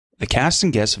The cast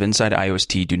and guests of Inside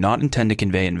IOST do not intend to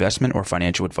convey investment or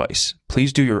financial advice.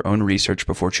 Please do your own research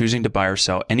before choosing to buy or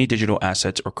sell any digital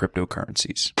assets or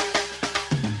cryptocurrencies.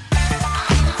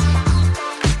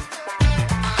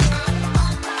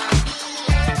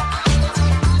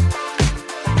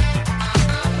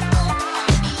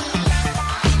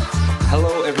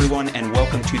 Hello, everyone, and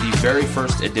welcome to the very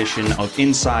first edition of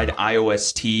Inside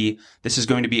IOST. This is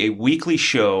going to be a weekly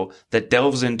show that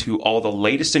delves into all the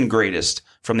latest and greatest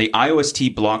from the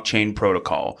IOST blockchain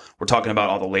protocol. We're talking about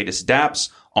all the latest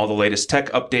dApps, all the latest tech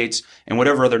updates, and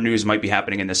whatever other news might be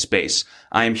happening in this space.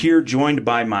 I am here joined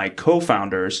by my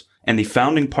co-founders and the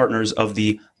founding partners of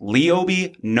the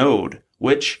Leobi node,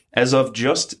 which, as of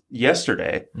just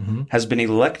yesterday, has been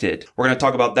elected. We're going to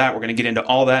talk about that. We're going to get into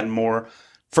all that and more.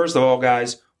 First of all,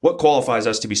 guys, what qualifies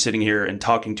us to be sitting here and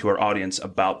talking to our audience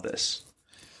about this?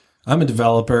 I'm a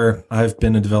developer. I've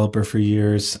been a developer for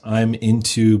years. I'm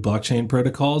into blockchain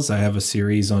protocols. I have a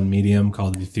series on Medium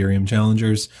called the Ethereum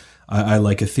Challengers. I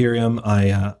like Ethereum.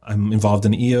 I'm involved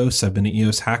in EOS. I've been to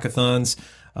EOS hackathons,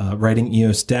 writing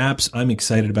EOS dApps. I'm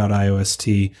excited about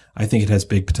IOST. I think it has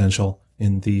big potential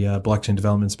in the blockchain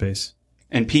development space.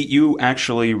 And Pete, you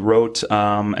actually wrote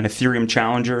an Ethereum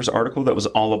Challengers article that was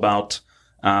all about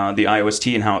the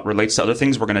IOST and how it relates to other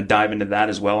things. We're going to dive into that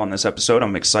as well on this episode.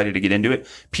 I'm excited to get into it.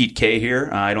 Pete K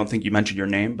here. I don't think you mentioned your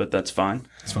name, but that's fine.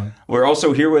 That's fine. We're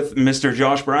also here with Mr.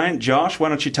 Josh Bryant. Josh, why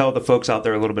don't you tell the folks out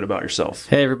there a little bit about yourself?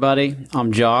 Hey, everybody.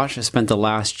 I'm Josh. I spent the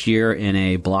last year in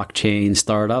a blockchain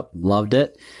startup. Loved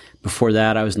it. Before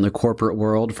that, I was in the corporate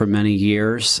world for many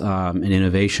years in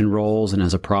innovation roles and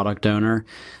as a product owner.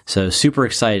 So super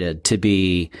excited to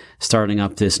be starting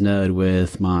up this node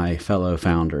with my fellow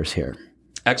founders here.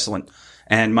 Excellent.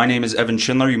 And my name is Evan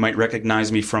Schindler. You might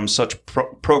recognize me from such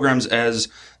programs as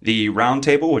the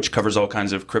Roundtable, which covers all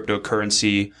kinds of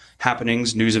cryptocurrency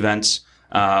happenings, news events,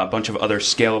 a bunch of other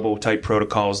scalable type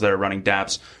protocols that are running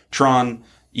dApps, Tron,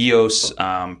 EOS,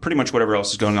 pretty much whatever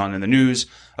else is going on in the news.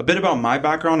 A bit about my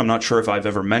background. I'm not sure if I've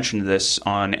ever mentioned this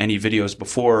on any videos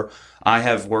before. I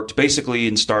have worked basically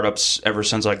in startups ever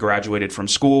since I graduated from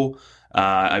school.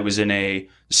 I was in a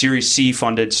Series C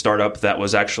funded startup that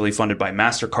was actually funded by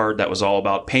MasterCard that was all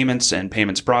about payments and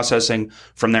payments processing.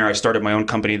 From there, I started my own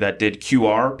company that did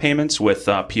QR payments with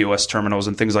POS terminals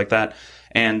and things like that.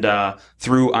 And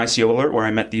through ICO Alert, where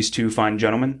I met these two fine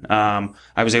gentlemen,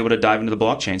 I was able to dive into the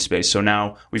blockchain space. So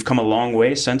now we've come a long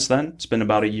way since then. It's been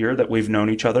about a year that we've known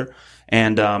each other.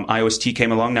 And IOST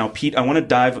came along. Now, Pete, I want to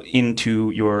dive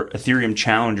into your Ethereum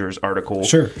Challengers article.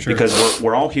 Sure. Because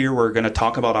we're all here. We're going to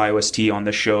talk about IOST on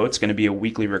this show. It's going to be a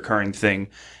weekly recurring thing.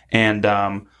 And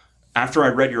after I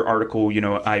read your article,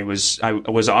 I was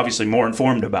obviously more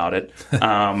informed about it.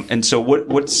 And so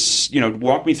what's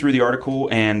walk me through the article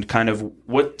and kind of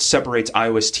what separates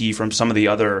IOST from some of the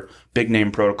other big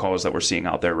name protocols that we're seeing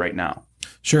out there right now.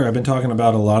 Sure. I've been talking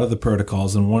about a lot of the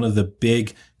protocols, and one of the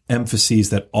big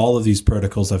emphases that all of these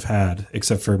protocols have had,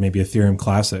 except for maybe Ethereum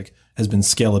Classic, has been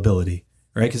scalability,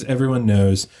 right? Because everyone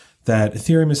knows that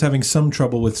Ethereum is having some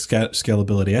trouble with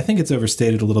scalability. I think it's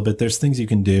overstated a little bit. There's things you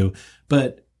can do,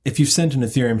 but if you've sent an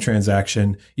Ethereum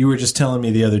transaction, you were just telling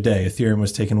me the other day, Ethereum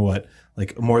was taking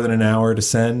more than an hour to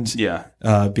send? Yeah.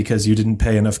 Because you didn't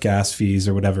pay enough gas fees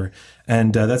or whatever.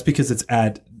 And that's because it's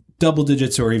at double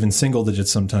digits or even single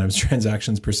digits sometimes,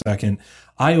 transactions per second.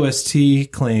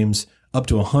 IOST claims up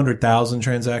to 100,000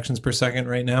 transactions per second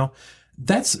right now.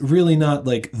 That's really not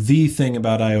like the thing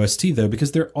about IOST though,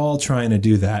 because they're all trying to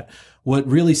do that. What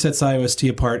really sets IOST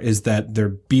apart is that they're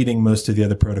beating most of the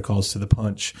other protocols to the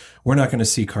punch. We're not going to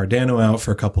see Cardano out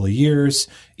for a couple of years.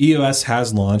 EOS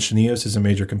has launched, and EOS is a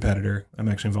major competitor. I'm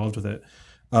actually involved with it.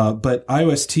 But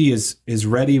IOST is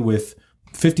ready with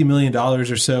 $50 million or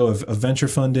so of venture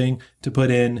funding to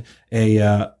put in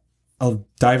a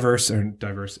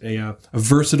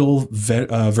versatile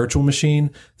virtual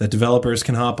machine that developers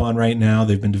can hop on right now.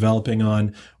 They've been developing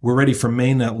on. We're ready for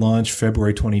mainnet launch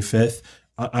February 25th.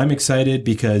 I'm excited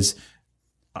because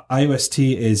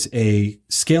IOST is a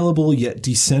scalable yet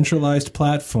decentralized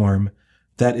platform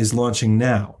that is launching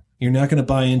now. You're not going to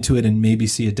buy into it and maybe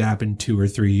see a dApp in 2 or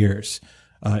 3 years.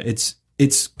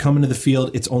 It's coming to the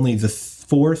field. It's only the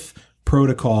fourth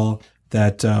protocol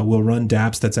that will run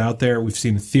dApps that's out there. We've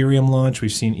seen Ethereum launch,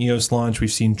 we've seen EOS launch,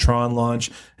 we've seen Tron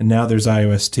launch, and now there's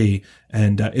IOST,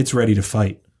 and it's ready to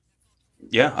fight.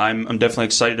 Yeah, I'm definitely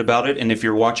excited about it. And if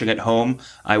you're watching at home,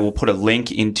 I will put a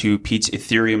link into Pete's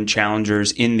Ethereum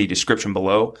Challengers in the description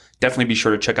below. Definitely be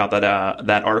sure to check out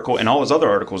that article and all his other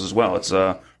articles as well. It's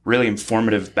a really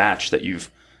informative batch that you've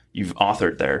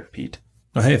authored there, Pete.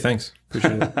 Oh, hey, thanks.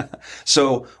 Appreciate it.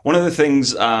 So one of the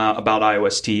things about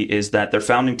IOST is that their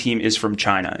founding team is from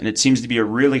China, and it seems to be a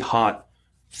really hot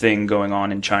thing going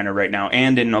on in China right now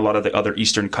and in a lot of the other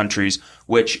Eastern countries,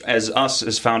 which as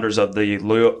founders of the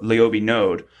Liobe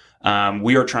node,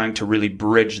 we are trying to really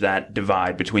bridge that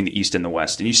divide between the East and the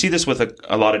West. And you see this with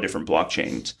a lot of different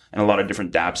blockchains and a lot of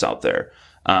different dApps out there.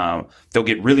 They'll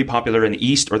get really popular in the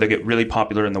East or they'll get really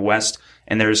popular in the West.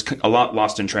 And there's a lot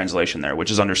lost in translation there,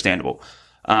 which is understandable.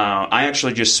 I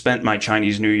actually just spent my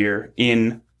Chinese New Year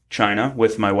in China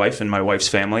with my wife and my wife's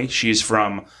family. She's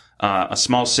from a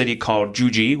small city called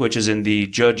Juji, which is in the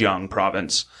Zhejiang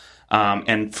province.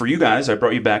 And for you guys, I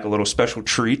brought you back a little special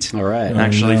treat. All right.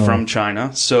 Actually from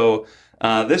China. So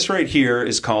this right here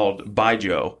is called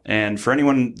Baijiu. And for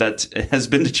anyone that has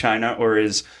been to China or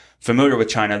is familiar with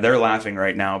China, they're laughing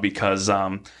right now because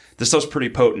this stuff's pretty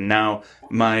potent. Now,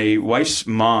 my wife's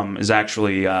mom is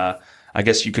actually, I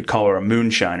guess you could call her a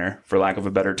moonshiner, for lack of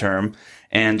a better term.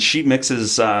 And she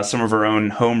mixes some of her own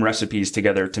home recipes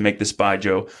together to make this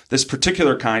baijiu. This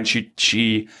particular kind,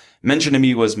 she mentioned to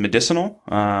me was medicinal.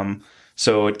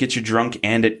 So it gets you drunk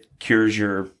and it cures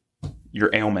your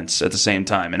ailments at the same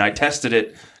time. And I tested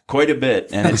it quite a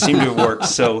bit, and it seemed to have worked.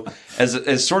 So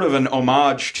as sort of an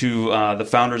homage to the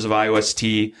founders of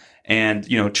IOST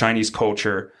and Chinese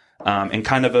culture, and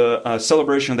kind of a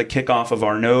celebration of the kickoff of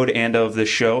our node and of this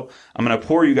show, I'm going to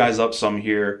pour you guys up some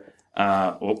here.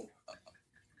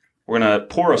 We're going to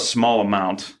pour a small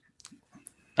amount,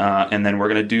 and then we're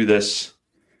going to do this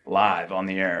live on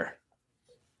the air.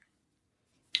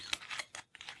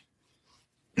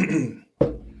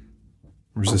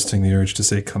 Resisting the urge to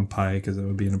say kanpai because that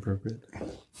would be inappropriate.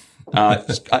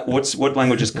 What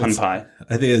language is kanpai?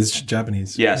 I think it's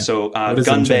Japanese. Yeah, so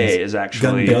gunbei is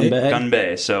actually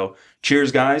gunbei. So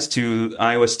cheers, guys, to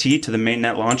IOST, to the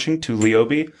mainnet launching, to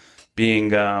Liobe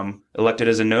being elected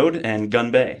as a node, and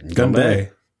gunbei.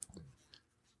 Gunbei.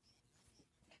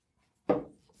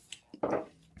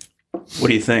 What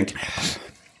do you think?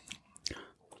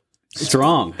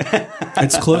 Strong.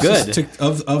 It's closest to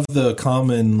of the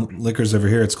common liquors over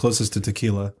here. It's closest to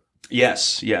tequila.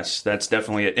 Yes, that's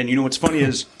definitely it. And what's funny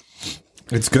is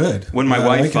it's good. When my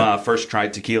wife first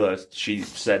tried tequila, she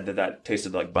said that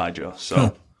tasted like baijiu.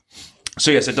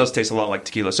 So yes, it does taste a lot like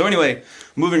tequila. So anyway,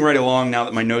 moving right along now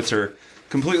that my notes are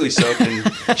completely soaked in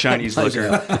Chinese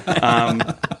liquor.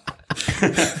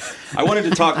 I wanted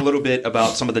to talk a little bit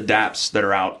about some of the dApps that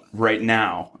are out right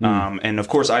now. And of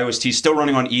course, IOST is still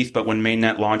running on ETH, but when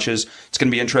mainnet launches, it's going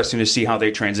to be interesting to see how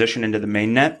they transition into the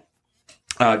mainnet.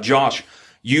 Josh,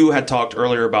 you had talked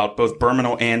earlier about both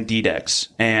Berminal and DDEX.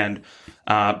 And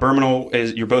Berminal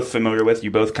you're both familiar with.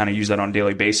 You both kind of use that on a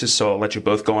daily basis, so I'll let you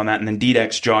both go on that. And then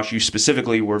DDEX, Josh, you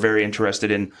specifically were very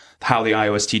interested in how the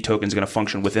IOST token is going to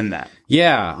function within that.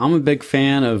 Yeah, I'm a big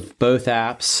fan of both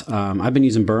apps. I've been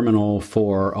using Berminal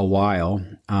for a while.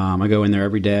 I go in there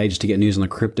every day just to get news on the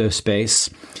crypto space.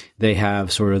 They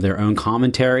have sort of their own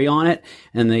commentary on it,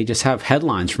 and they just have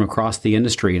headlines from across the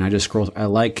industry. And I just scroll. I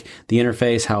like the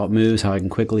interface, how it moves, how I can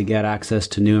quickly get access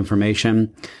to new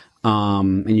information.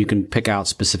 And you can pick out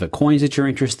specific coins that you're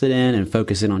interested in and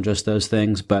focus in on just those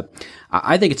things. But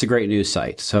I think it's a great news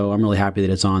site. So I'm really happy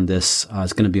that it's on this.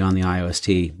 It's going to be on the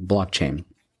IOST blockchain.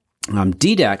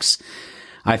 DDEX,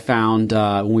 I found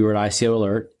when we were at ICO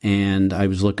Alert, and I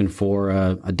was looking for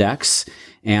a DEX,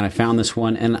 and I found this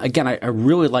one. And again, I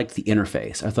really liked the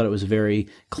interface. I thought it was very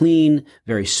clean,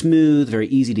 very smooth, very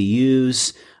easy to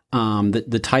use.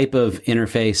 The type of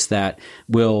interface that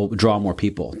will draw more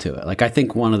people to it. Like, I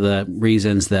think one of the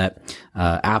reasons that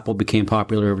Apple became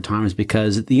popular over time is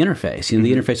because the interface.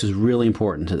 The interface was really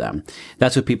important to them.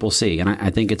 That's what people see, and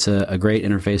I think it's a great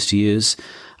interface to use.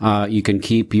 You can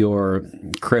keep your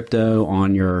crypto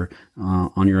on your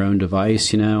own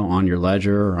device, on your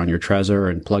Ledger or on your Trezor,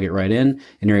 and plug it right in,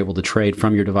 and you're able to trade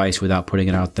from your device without putting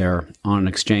it out there on an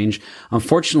exchange.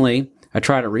 Unfortunately, I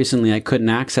tried it recently. I couldn't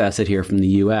access it here from the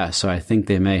U.S., so I think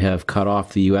they may have cut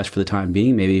off the U.S. for the time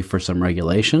being, maybe for some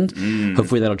regulations.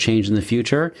 Hopefully that'll change in the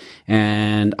future,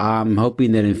 and I'm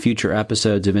hoping that in future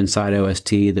episodes of Inside OST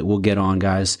that we'll get on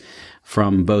guys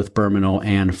from both Berminal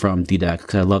and from DDEX,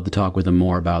 because I'd love to talk with them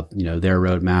more about their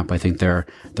roadmap. I think they're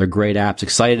great apps.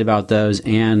 Excited about those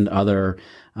and other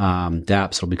dApps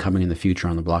that'll be coming in the future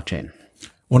on the blockchain.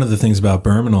 One of the things about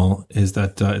Berminal is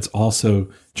that it's also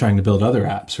trying to build other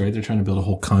apps, right? They're trying to build a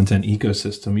whole content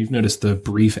ecosystem. You've noticed the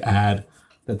brief ad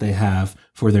that they have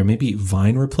for their maybe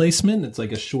Vine replacement. It's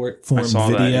like a short form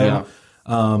video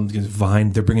Because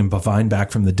Vine, they're bringing Vine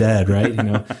back from the dead, right?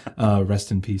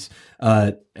 Rest in peace.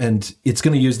 And it's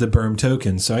going to use the Berm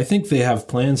token. So I think they have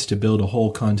plans to build a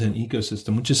whole content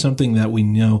ecosystem, which is something that we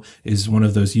know is one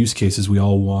of those use cases we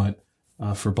all want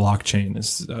for blockchain,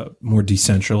 is more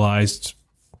decentralized,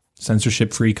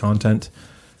 censorship-free content.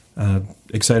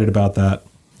 Excited about that.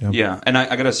 Yep. Yeah, and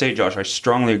I got to say, Josh, I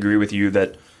strongly agree with you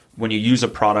that when you use a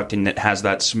product and it has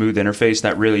that smooth interface,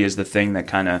 that really is the thing that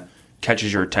kind of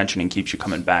catches your attention and keeps you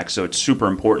coming back. So it's super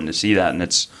important to see that, and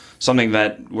it's something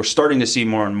that we're starting to see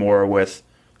more and more with,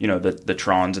 the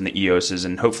Trons and the EOSs,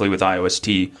 and hopefully with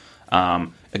IOST.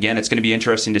 Again, it's going to be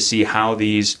interesting to see how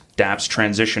these dApps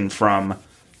transition from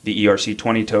the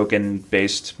ERC20 token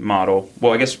based model.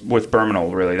 Well, I guess with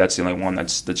Berminal, really, that's the only one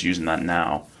that's using that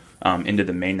now, into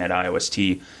the mainnet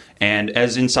IOST. And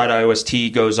as Inside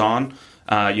IOST goes on,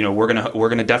 we're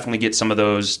gonna definitely get some of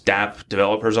those dApp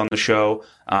developers on the show,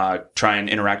 try and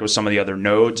interact with some of the other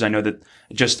nodes. I know that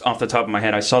just off the top of my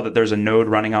head, I saw that there's a node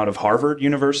running out of Harvard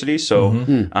University. So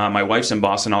my wife's in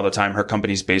Boston all the time. Her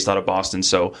company's based out of Boston.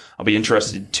 So I'll be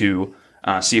interested to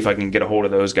see if I can get a hold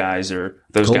of those guys or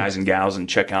those guys and gals and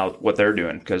check out what they're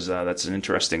doing, because that's an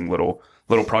interesting little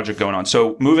project going on.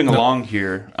 So moving along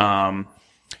here,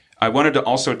 I wanted to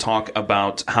also talk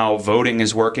about how voting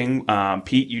is working.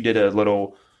 Pete, you did a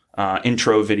little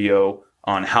intro video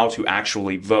on how to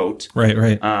actually vote.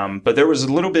 Right. But there was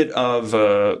a little bit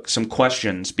of some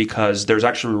questions, because there's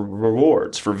actually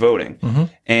rewards for voting.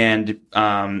 And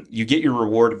you get your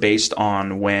reward based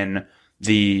on when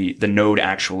the node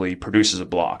actually produces a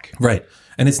block. Right.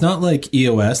 And it's not like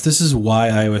EOS. This is why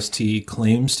IOST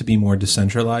claims to be more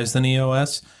decentralized than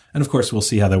EOS. And of course, we'll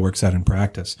see how that works out in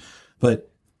practice.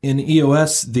 But in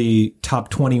EOS, the top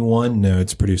 21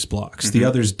 nodes produce blocks. The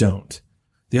others don't.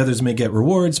 The others may get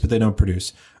rewards, but they don't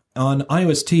produce. On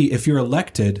IOST, if you're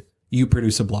elected, you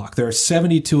produce a block. There are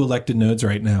 72 elected nodes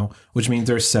right now, which means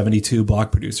there are 72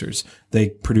 block producers. They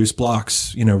produce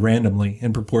blocks, randomly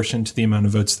in proportion to the amount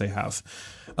of votes they have.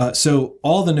 So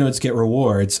all the nodes get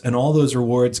rewards, and all those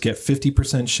rewards get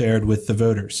 50% shared with the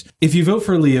voters. If you vote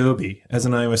for Liobi as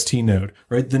an IOST node,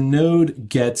 right, the node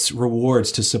gets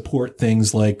rewards to support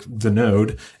things like the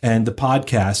node and the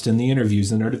podcast and the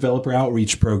interviews and our developer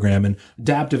outreach program and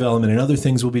dApp development and other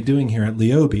things we'll be doing here at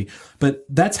Liobi. But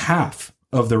that's half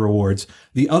of the rewards.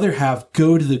 The other half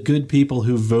go to the good people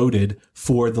who voted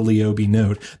for the Liobi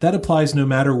node. That applies no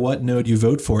matter what node you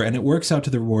vote for, and it works out to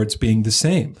the rewards being the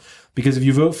same. Because if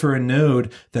you vote for a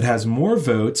node that has more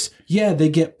votes, they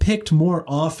get picked more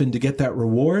often to get that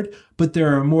reward, but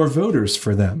there are more voters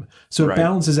for them. So it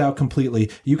balances out completely.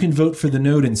 You can vote for the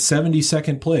node in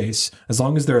 72nd place as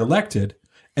long as they're elected,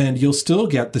 and you'll still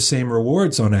get the same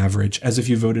rewards on average as if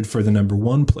you voted for the number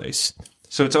 1 place.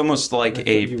 So it's almost like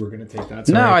you were going to take that.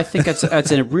 Sorry. No, I think that's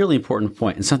a really important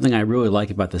point. And something I really like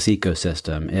about this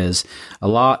ecosystem is a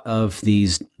lot of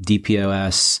these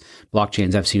DPoS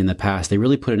blockchains I've seen in the past, they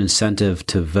really put an incentive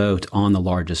to vote on the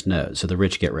largest node. So the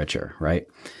rich get richer, right?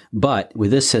 But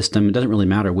with this system, it doesn't really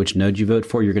matter which node you vote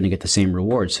for, you're going to get the same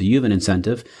reward. So you have an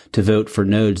incentive to vote for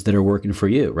nodes that are working for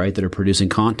you, right? That are producing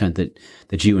content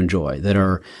that you enjoy, that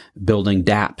are building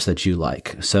dApps that you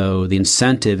like. So the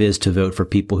incentive is to vote for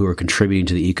people who are contributing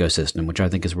to the ecosystem, which I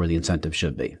think is where the incentive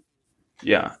should be.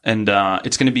 Yeah. And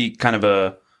it's going to be kind of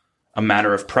a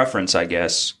matter of preference, I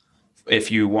guess. If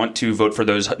you want to vote for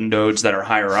those nodes that are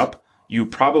higher up, you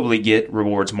probably get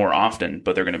rewards more often,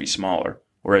 but they're going to be smaller.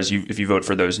 Whereas if you vote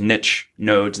for those niche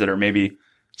nodes that are maybe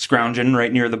scrounging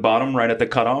right near the bottom, right at the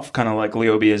cutoff, kind of like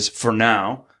Liobi is for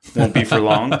now, won't be for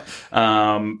long,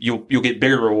 you'll get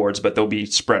bigger rewards, but they'll be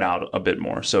spread out a bit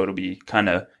more. So it'll be kind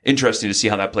of interesting to see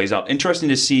how that plays out. Interesting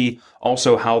to see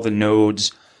also how the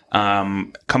nodes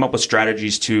come up with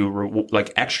strategies to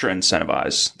extra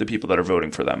incentivize the people that are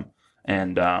voting for them.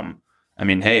 And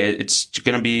it's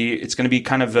going to be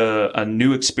kind of a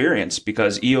new experience,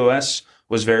 because EOS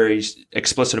was very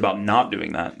explicit about not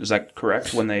doing that. Is that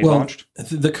correct when they launched?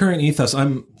 The current ethos,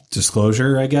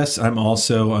 disclosure, I guess, I'm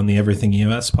also on the Everything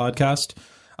EOS podcast.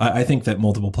 I think that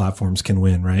multiple platforms can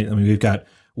win, right? I mean, we've got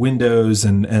Windows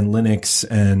and Linux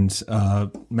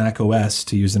and Mac OS,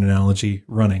 to use an analogy,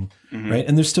 running, right?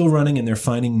 And they're still running, and they're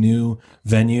finding new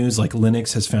venues. Like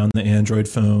Linux has found the Android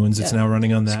phones. It's now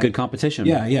running on that. It's good competition.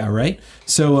 Yeah, right?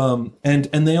 So, and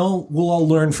we'll all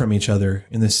learn from each other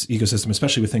in this ecosystem,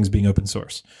 especially with things being open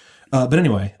source. But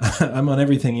anyway, I'm on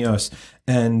Everything EOS.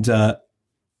 And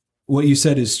what you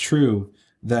said is true,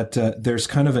 that there's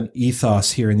kind of an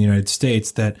ethos here in the United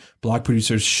States that block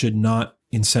producers should not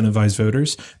incentivize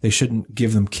voters. They shouldn't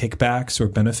give them kickbacks or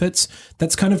benefits.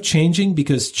 That's kind of changing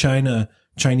because China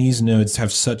Chinese nodes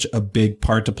have such a big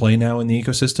part to play now in the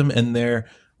ecosystem, and they're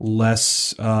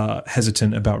less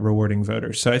hesitant about rewarding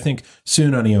voters. So I think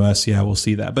soon on EOS, we'll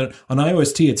see that. But on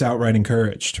IOST, it's outright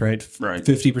encouraged, right? Right.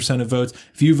 50% of votes.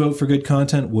 If you vote for good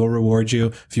content, we'll reward you.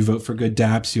 If you vote for good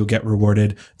dApps, you'll get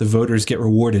rewarded. The voters get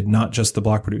rewarded, not just the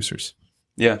block producers.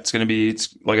 Yeah, it's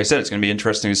like I said, it's going to be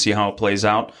interesting to see how it plays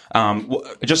out.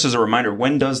 Just as a reminder,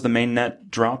 when does the mainnet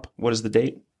drop? What is the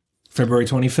date? February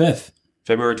 25th.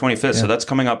 February 25th. Yeah. So that's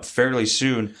coming up fairly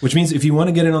soon. Which means if you want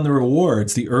to get in on the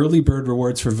rewards, the early bird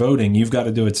rewards for voting, you've got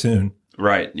to do it soon.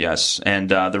 Right. Yes. And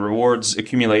the rewards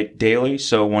accumulate daily.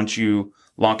 So once you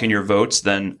lock in your votes,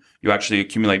 then you actually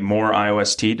accumulate more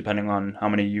IOST depending on how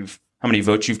many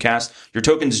votes you've cast. Your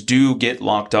tokens do get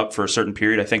locked up for a certain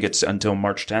period. I think it's until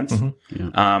March 10th. Mm-hmm.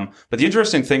 Yeah. But the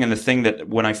interesting thing, and the thing that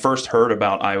when I first heard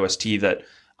about IOST that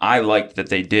I liked that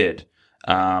they did,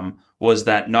 was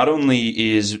that not only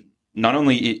is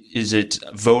it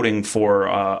voting for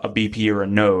a BP or a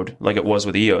node like it was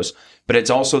with EOS, but it's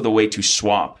also the way to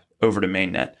swap over to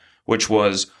mainnet, which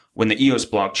was when the EOS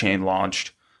blockchain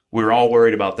launched, we were all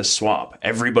worried about the swap.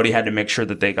 Everybody had to make sure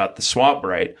that they got the swap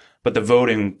right, but the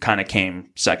voting kind of came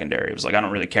secondary. It was like, I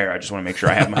don't really care. I just want to make sure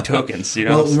I have my tokens, you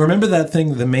know? Well, remember that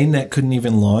thing, the mainnet couldn't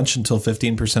even launch until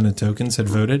 15% of tokens had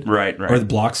voted? Right. Or the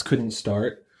blocks couldn't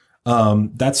start?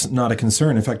 That's not a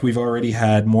concern. In fact, we've already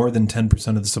had more than 10%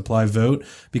 of the supply vote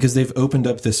because they've opened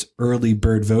up this early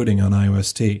bird voting on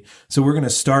IOST. So we're going to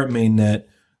start mainnet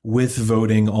with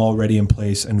voting already in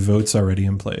place and votes already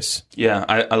in place. Yeah,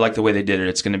 I like the way they did it.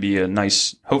 It's going to be a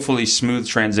nice, hopefully smooth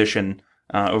transition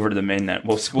over to the mainnet.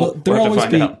 We'll have to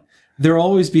find out. There'll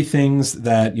always be things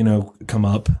that, come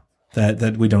up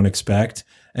that we don't expect,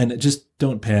 and just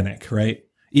don't panic, right?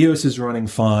 EOS is running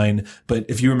fine, but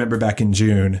if you remember back in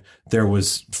June, there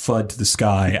was FUD to the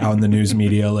sky out in the news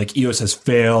media, like EOS has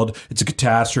failed, it's a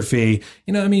catastrophe.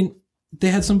 They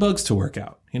had some bugs to work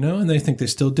out, and they think they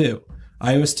still do.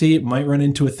 IOST might run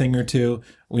into a thing or two.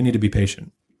 We need to be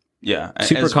patient. Yeah.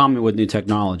 Super common with new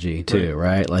technology too,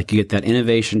 right? Like you get that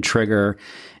innovation trigger.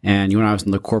 And when I was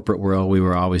in the corporate world, we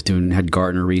were always had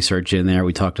Gartner research in there.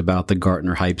 We talked about the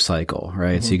Gartner hype cycle,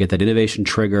 right? Mm-hmm. So you get that innovation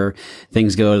trigger.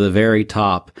 Things go to the very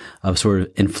top of sort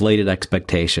of inflated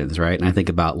expectations, right? And I think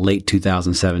about late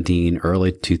 2017,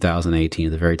 early 2018,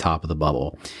 at the very top of the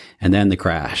bubble. And then the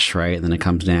crash, right? And then it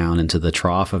comes down into the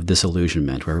trough of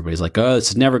disillusionment where everybody's like, oh, this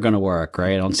is never going to work,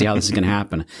 right? I don't see how this is going to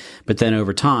happen. But then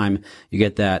over time, you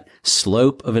get that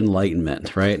slope of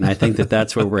enlightenment, right? And I think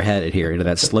that's where we're headed here, into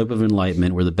that slope of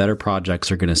enlightenment where the better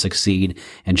projects are going to succeed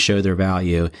and show their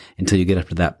value until you get up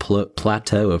to that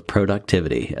plateau of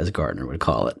productivity, as Gartner would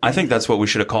call it. I think that's what we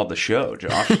should have called the show,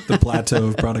 Josh. The plateau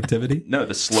of productivity? No,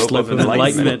 the slope of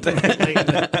enlightenment.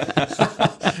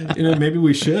 Maybe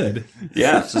we should.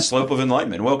 Yeah, it's the slope of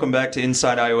enlightenment. Welcome back to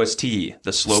Inside IOST,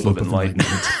 the slope of enlightenment.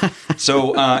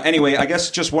 So anyway, I guess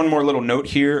just one more little note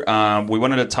here. We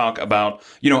wanted to talk about,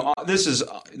 this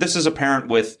is apparent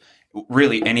with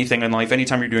really anything in life.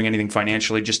 Anytime you're doing anything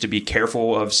financially, just to be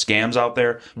careful of scams out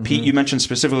there. Mm-hmm. Pete, you mentioned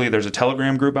specifically there's a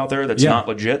Telegram group out there that's not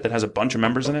legit, that has a bunch of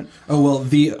members in it. Oh, well,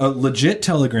 the legit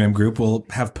Telegram group will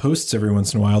have posts every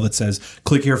once in a while that says,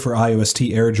 click here for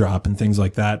IOST airdrop and things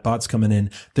like that. Bots coming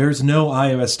in. There's no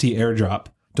IOST airdrop.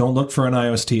 Don't look for an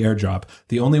IOST airdrop.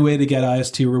 The only way to get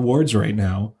IOST rewards right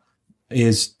now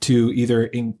is to either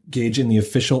engage in the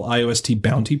official IOST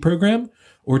bounty program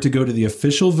or to go to the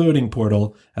official voting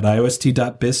portal at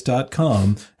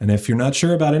iost.bis.com. And if you're not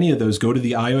sure about any of those, go to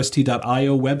the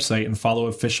iost.io website and follow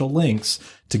official links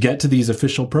to get to these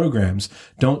official programs.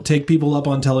 Don't take people up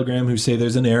on Telegram who say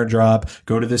there's an airdrop.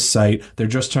 Go to this site. They're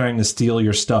just trying to steal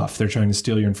your stuff. They're trying to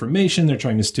steal your information. They're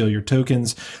trying to steal your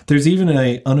tokens. There's even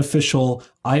an unofficial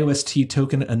IOST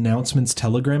token announcements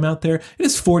Telegram out there. It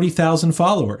has 40,000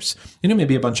 followers.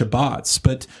 Maybe a bunch of bots,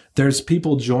 but there's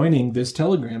people joining this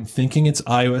Telegram thinking it's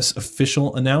iOS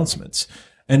official announcements.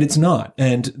 And it's not.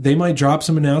 And they might drop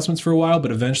some announcements for a while,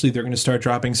 but eventually they're going to start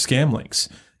dropping scam links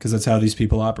because that's how these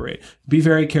people operate. Be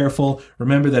very careful.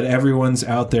 Remember that everyone's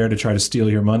out there to try to steal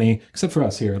your money, except for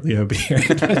us here at Leo Beer.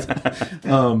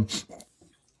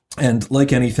 And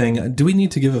like anything, do we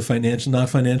need to give a not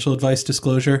financial advice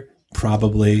disclosure?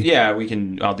 Probably. Yeah,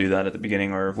 I'll do that at the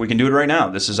beginning, or we can do it right now.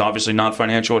 This is obviously not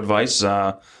financial advice.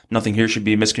 Nothing here should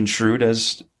be misconstrued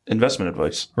as investment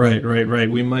advice. Right.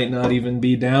 We might not even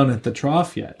be down at the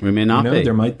trough yet. We may not be.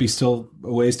 There might be still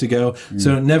a ways to go.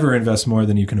 So never invest more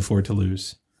than you can afford to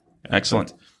lose.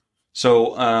 Excellent.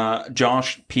 So,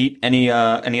 Josh, Pete, any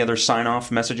other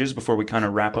sign-off messages before we kind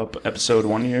of wrap up episode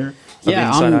 1 here of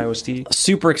Inside IOST?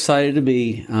 Super excited to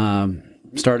be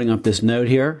starting up this node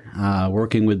here,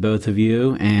 working with both of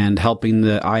you and helping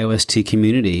the IOST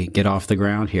community get off the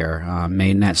ground here.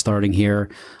 Mainnet starting here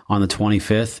on the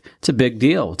 25th. It's a big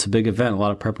deal. It's a big event. A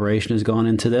lot of preparation has gone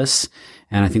into this.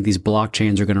 And I think these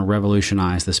blockchains are going to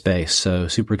revolutionize the space. So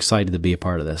super excited to be a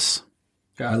part of this.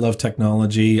 I love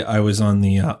technology. I was on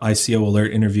the ICO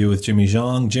Alert interview with Jimmy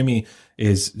Zhang. Jimmy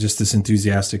is just this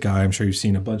enthusiastic guy. I'm sure you've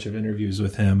seen a bunch of interviews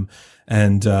with him.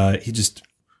 And he just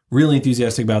really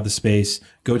enthusiastic about the space.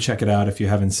 Go check it out if you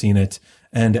haven't seen it.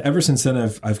 And ever since then,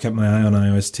 I've kept my eye on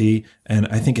IOST, and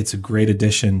I think it's a great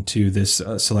addition to this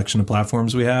selection of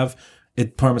platforms we have.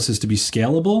 It promises to be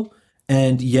scalable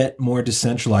and yet more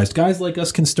decentralized. Guys like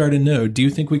us can start a node. Do you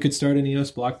think we could start an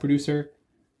EOS block producer?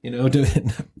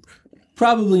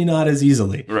 Probably not as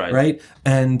easily, right?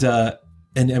 And I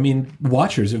mean,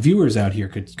 watchers, viewers out here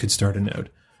could start a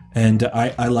node, and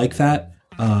I like that.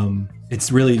 It's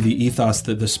really the ethos,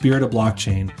 the spirit of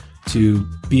blockchain, to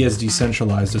be as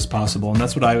decentralized as possible, and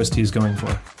that's what IOST is going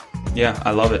for. Yeah,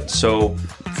 I love it. So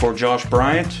for Josh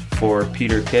Bryant, for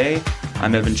Peter Kay,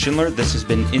 I'm Evan Schindler. This has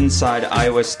been Inside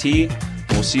IOST,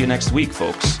 and we'll see you next week,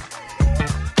 folks.